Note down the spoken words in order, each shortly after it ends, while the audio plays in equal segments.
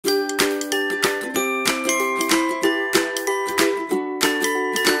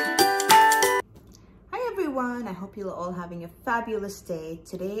hope you're all having a fabulous day.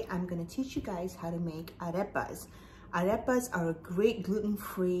 Today, I'm gonna teach you guys how to make arepas. Arepas are a great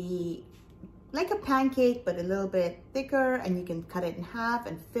gluten-free, like a pancake, but a little bit thicker, and you can cut it in half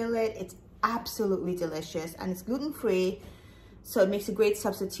and fill it. It's absolutely delicious, and it's gluten-free, so it makes a great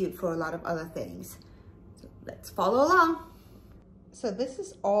substitute for a lot of other things. So let's follow along. So this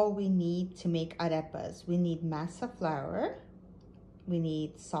is all we need to make arepas. We need masa flour, we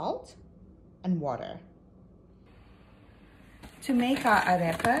need salt, and water. To make our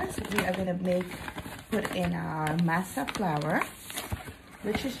arepas, we are gonna put in our masa flour,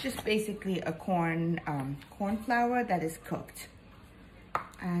 which is just basically a corn flour that is cooked.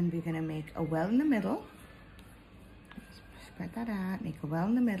 And we're gonna make a well in the middle. Spread that out, make a well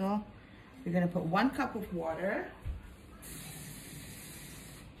in the middle. We're gonna put 1 cup of water.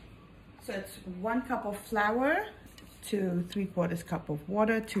 So it's 1 cup of flour to 3/4 cup of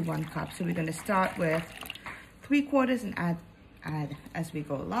water to 1 cup. So we're gonna start with 3/4 and add as we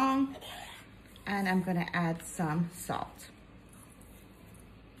go along. And I'm gonna add some salt.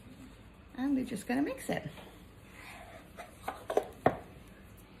 And we're just gonna mix it.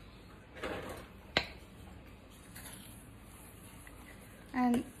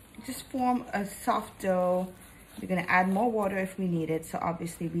 And just form a soft dough. We're gonna add more water if we need it. So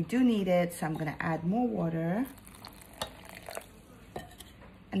obviously we do need it, so I'm gonna add more water.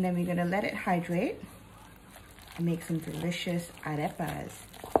 And then we're gonna let it hydrate and make some delicious arepas.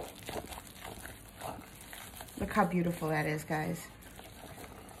 Look how beautiful that is, guys.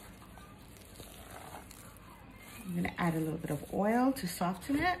 I'm gonna add a little bit of oil to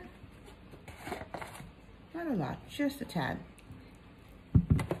soften it. Not a lot, just a tad.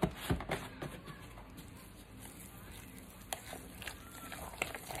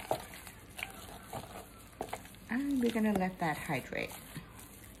 And we're gonna let that hydrate.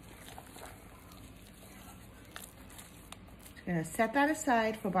 Just gonna set that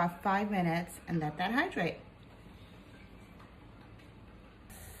aside for about 5 minutes and let that hydrate.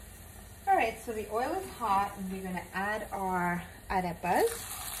 All right, so the oil is hot and we're gonna add our arepas.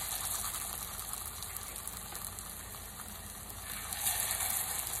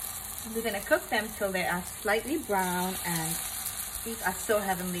 We're gonna cook them till they are slightly brown, and these are so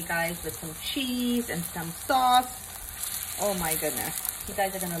heavenly, guys, with some cheese and some sauce. Oh my goodness, you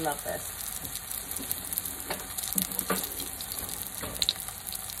guys are gonna love this.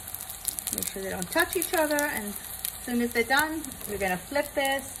 Make sure they don't touch each other, and as soon as they're done, we're gonna flip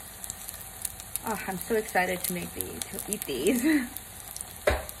this. Oh, I'm so excited to make these, to eat these.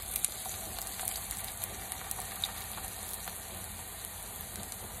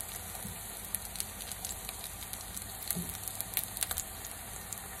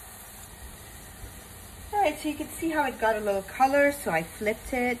 Alright, so you can see how it got a little color, so I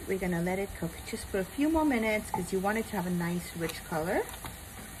flipped it. We're gonna let it cook just for a few more minutes because you want it to have a nice rich color.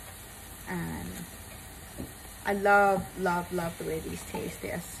 And I love, love, love the way these taste.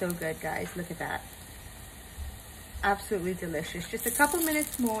 They are so good, guys. Look at that. Absolutely delicious. Just a couple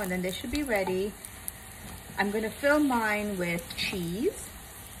minutes more and then they should be ready. I'm gonna fill mine with cheese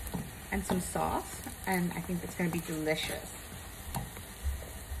and some sauce, and I think it's gonna be delicious.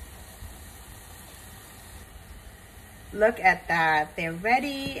 Look at that, they're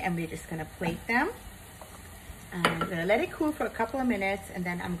ready, and we're just gonna plate them. And I'm gonna let it cool for a couple of minutes, and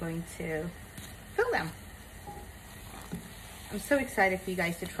then I'm going to fill them. I'm so excited for you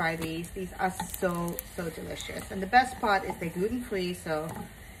guys to try these. These are so, so delicious. And the best part is they're gluten-free, so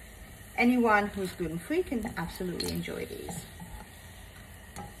anyone who's gluten-free can absolutely enjoy these.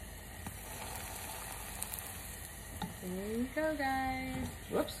 There you go, guys.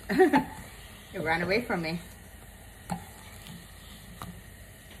 Whoops, it ran away from me.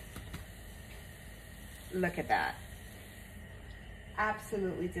 Look at that.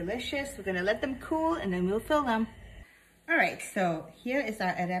 Absolutely delicious. We're gonna let them cool and then we'll fill them. All right, so here is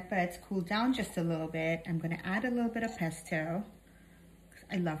our arepa. It's cooled down just a little bit. I'm gonna add a little bit of pesto, because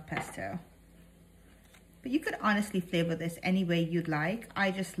I love pesto. But you could honestly flavor this any way you'd like.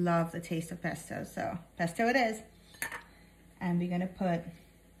 I just love the taste of pesto, so pesto it is. And we're gonna put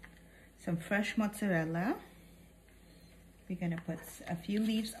some fresh mozzarella. We're gonna put a few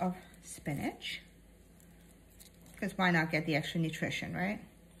leaves of spinach, because why not get the extra nutrition, right?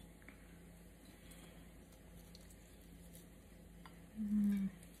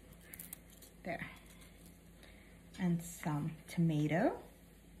 There. And some tomato.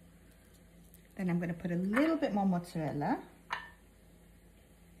 Then I'm gonna put a little bit more mozzarella.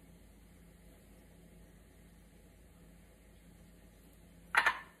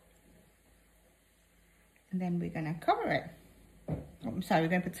 And then we're gonna cover it. Oh, I'm sorry, we're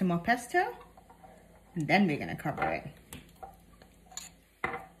gonna put some more pesto. And then we're gonna cover it.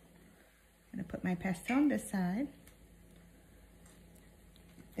 I'm gonna put my pesto on this side.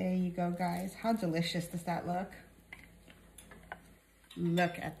 There you go, guys. How delicious does that look?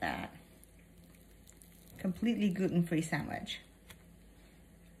 Look at that. Completely gluten-free sandwich.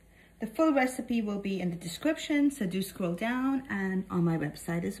 The full recipe will be in the description, so do scroll down, and on my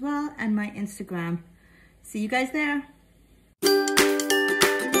website as well, and my Instagram. See you guys there.